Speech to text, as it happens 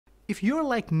If you're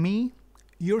like me,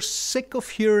 you're sick of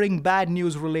hearing bad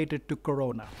news related to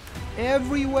Corona.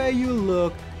 Everywhere you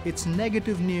look, it's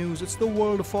negative news, it's the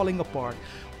world falling apart.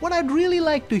 What I'd really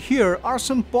like to hear are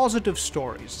some positive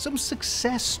stories, some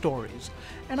success stories.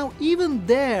 And now even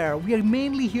there, we are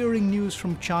mainly hearing news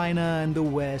from China and the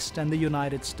West and the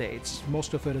United States.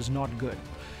 Most of it is not good.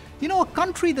 You know, a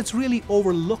country that's really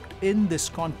overlooked in this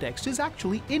context is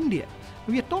actually India.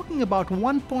 We are talking about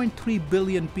 1.3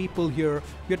 billion people here.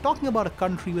 We are talking about a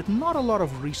country with not a lot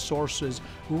of resources,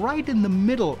 right in the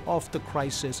middle of the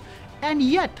crisis. And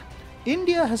yet,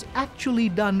 India has actually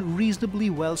done reasonably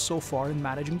well so far in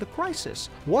managing the crisis.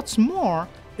 What's more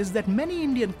is that many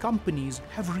Indian companies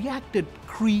have reacted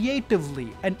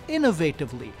creatively and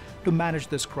innovatively to manage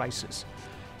this crisis.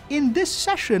 In this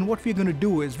session, what we're going to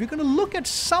do is we're going to look at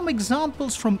some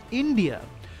examples from India,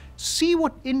 see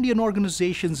what Indian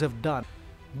organizations have done.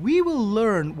 We will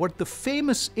learn what the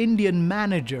famous Indian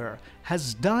manager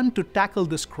has done to tackle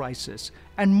this crisis,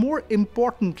 and more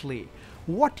importantly,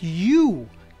 what you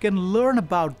can learn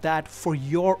about that for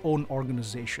your own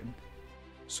organization.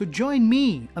 So join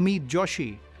me, Amit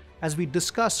Joshi, as we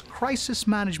discuss crisis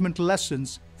management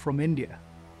lessons from India.